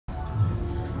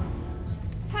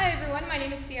my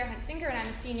name is Sierra Huntsinger, and I'm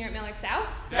a senior at Millard South.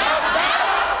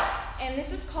 And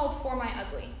this is called For My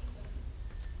Ugly.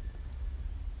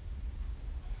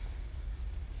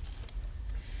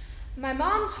 My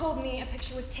mom told me a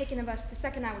picture was taken of us the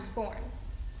second I was born.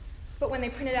 But when they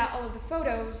printed out all of the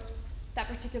photos, that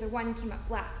particular one came up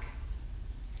black.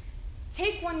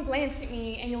 Take one glance at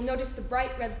me and you'll notice the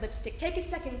bright red lipstick. Take a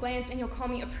second glance and you'll call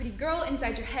me a pretty girl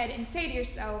inside your head and say to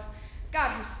yourself, God,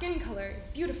 her skin color is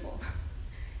beautiful.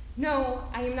 No,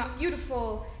 I am not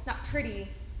beautiful, not pretty.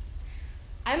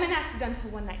 I'm an accidental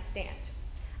one-night stand.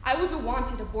 I was a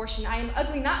wanted abortion. I am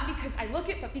ugly not because I look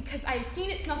it, but because I have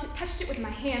seen it, smelt it, touched it with my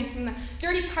hands from the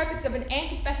dirty carpets of an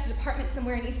ant-infested apartment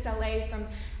somewhere in East LA, from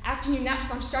afternoon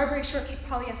naps on strawberry shortcake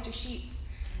polyester sheets,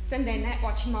 Sunday night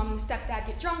watching mom and stepdad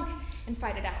get drunk and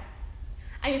fight it out.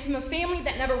 I am from a family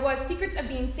that never was, secrets of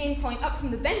the insane calling up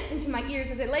from the vents into my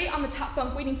ears as I lay on the top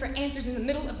bunk waiting for answers in the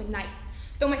middle of the night.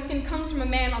 Though my skin comes from a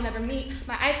man I'll never meet,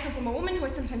 my eyes come from a woman who I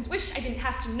sometimes wish I didn't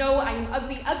have to know. I am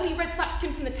ugly, ugly, red slapped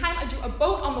skin from the time I drew a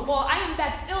boat on the wall. I am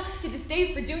bad still to this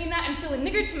day for doing that. I'm still a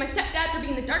nigger to my stepdad for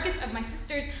being the darkest of my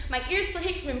sisters. My ear still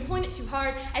aches from him pulling it too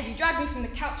hard as he dragged me from the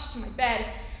couch to my bed.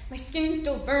 My skin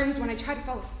still burns when I try to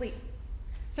fall asleep.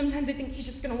 Sometimes I think he's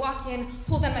just gonna walk in,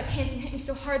 pull down my pants and hit me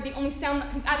so hard the only sound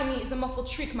that comes out of me is a muffled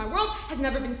shriek. My world has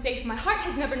never been safe. My heart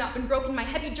has never not been broken. My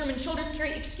heavy German shoulders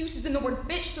carry excuses in the word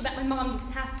bitch so that my mom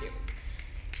doesn't have to.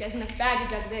 She has enough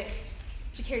baggage as it is.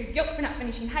 She carries guilt for not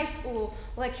finishing high school,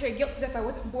 while I carry guilt that if I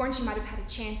wasn't born, she might have had a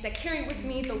chance. I carry with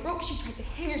me the rope she tried to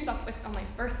hang herself with on my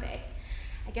birthday.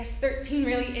 I guess 13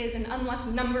 really is an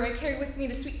unlucky number. I carry with me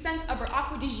the sweet scent of her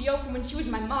Aqua di Gio from when she was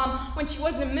my mom, when she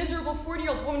wasn't a miserable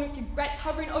 40-year-old woman with regrets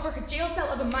hovering over her jail cell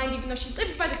of a mind, even though she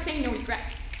lives by the saying no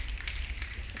regrets.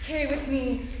 I carry with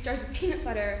me jars of peanut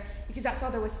butter, because that's all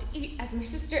there was to eat, as my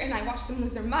sister and I watched them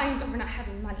lose their minds over not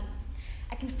having money.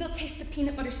 I can still taste the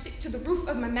peanut butter stick to the roof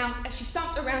of my mouth as she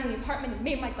stomped around the apartment and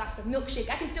made my glass of milkshake.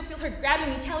 I can still feel her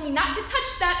grabbing me, telling me not to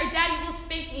touch that or daddy will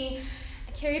spank me.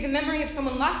 I carry the memory of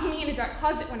someone locking me in a dark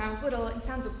closet when I was little and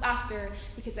sounds of laughter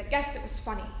because I guess it was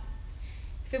funny.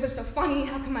 If it was so funny,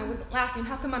 how come I wasn't laughing?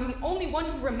 How come I'm the only one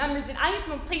who remembers it? I am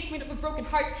from a place made up of broken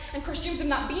hearts and cursed dreams of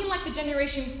not being like the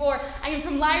generation before. I am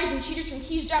from liars and cheaters, from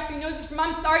keys dropped through noses, from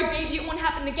I'm sorry baby, it won't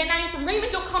happen again. I am from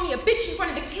Raymond, don't call me a bitch in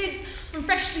front of the kids, from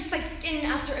freshly sliced skin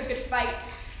after a good fight.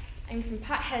 I am from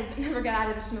potheads that never got out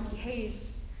of the smoky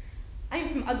haze. I am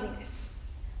from ugliness,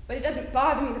 but it doesn't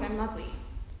bother me that I'm ugly.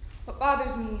 What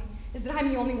bothers me is that I'm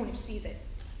the only one who sees it.